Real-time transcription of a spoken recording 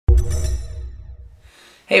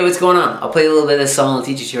Hey, what's going on? I'll play a little bit of this song and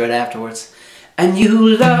teach it to you right afterwards. And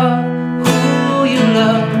you love who you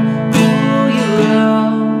love, who you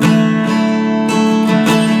love.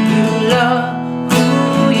 You love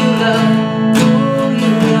who you love, who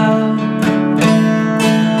you love.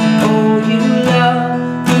 Oh, you love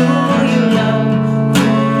who you love,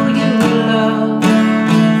 who you love.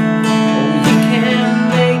 Oh, you can't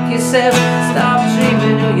make yourself stop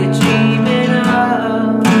dreaming who you're dreaming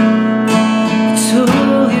of. It's who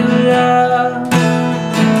you love.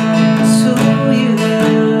 It's who you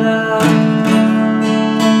love.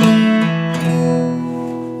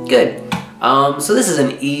 Good. So this is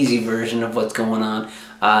an easy version of what's going on.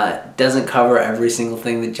 Doesn't cover every single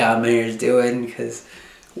thing that John Mayer's doing, because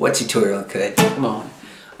what tutorial could? Come on.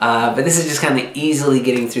 But this is just kind of easily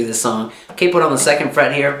getting through the song. Okay, put on the 2nd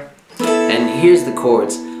fret here, and here's the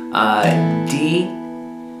chords. D,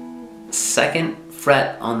 2nd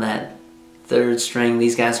fret on that 3rd string.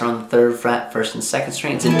 These guys are on the 3rd fret, 1st and 2nd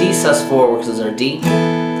string. It's a D sus4, works as our D.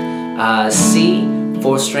 C,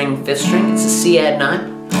 4th string, 5th string. It's a C add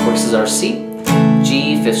 9, works as our C.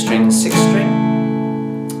 G, 5th string, 6th string.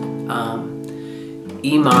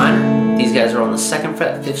 E minor. These guys are on the 2nd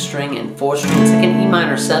fret, 5th string, and 4th string. It's like an E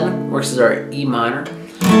minor 7, works as our E minor.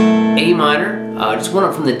 A minor, just one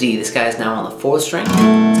up from the D. This guy is now on the 4th string.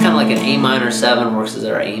 It's kind of like an A minor 7, works as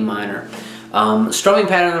our A minor. Strumming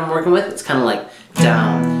pattern I'm working with, it's kind of like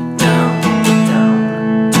down, down, down,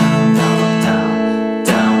 down, down,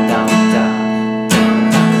 down, down, down, down, down,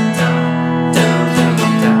 down, down,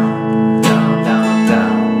 down, down,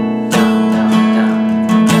 down, down, down,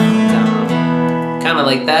 down. Kind of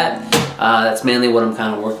like that. That's mainly what I'm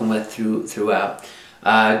kind of working with throughout.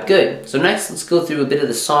 Good. So next, let's go through a bit of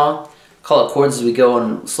the song. Call it chords as we go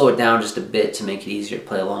and slow it down just a bit to make it easier to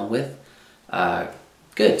play along with.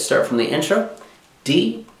 Good. Start from the intro.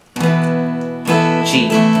 D, G,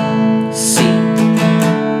 C,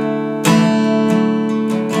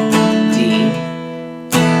 D,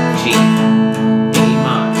 G, E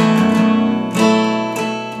minor.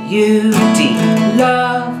 U, D,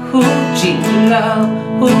 love, who, G, love,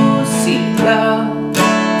 who, C, love.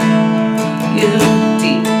 U, D,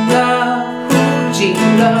 love, who, G,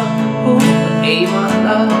 love, who, A minor,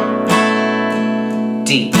 love.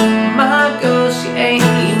 D, my girl, she ain't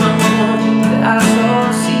even one that I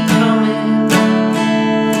saw see coming.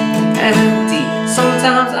 And D,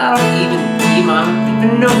 sometimes I don't even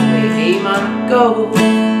know where A minor goes.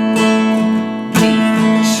 D,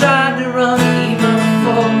 tried to run E minor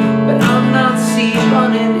 4, but I'm not C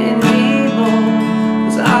running anymore.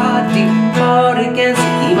 'Cause I D hard against E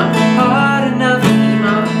minor, hard enough E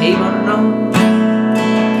minor, A minor, no.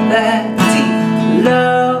 That D,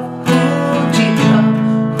 love.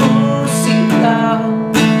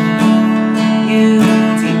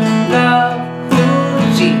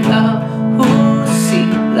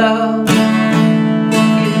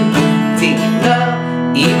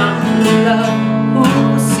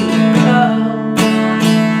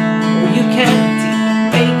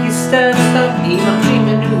 Stop even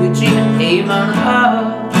dreaming who you're dreaming, A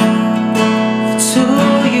minor. It's who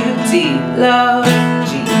you D love, G.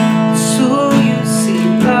 It's who you C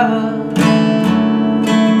love.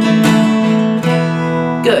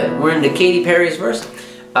 Good. We're into Katy Perry's verse.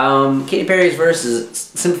 Katy Perry's verse is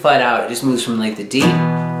simplified out. It just moves from like the D, G,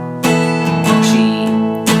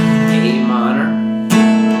 A minor,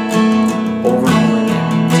 over and over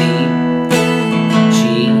again. D, G,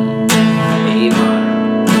 A minor.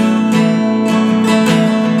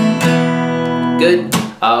 Good.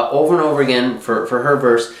 Over and over again for her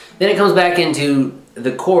verse. Then it comes back into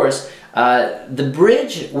the chorus. The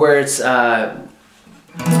bridge, where it's them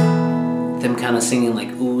kind of singing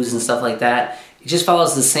like oohs and stuff like that, it just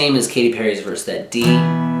follows the same as Katy Perry's verse. That D, G, E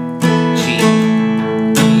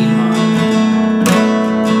minor,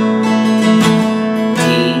 D,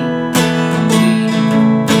 G,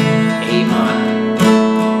 A minor.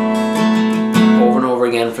 Over and over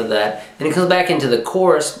again for that. Then it comes back into the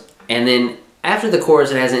chorus, and then after the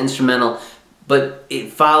chorus, it has an instrumental, but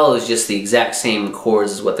it follows just the exact same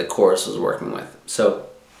chords as what the chorus was working with. So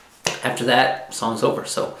after that, song's over.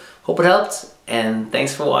 So hope it helped, and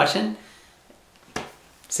thanks for watching.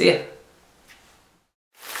 See ya.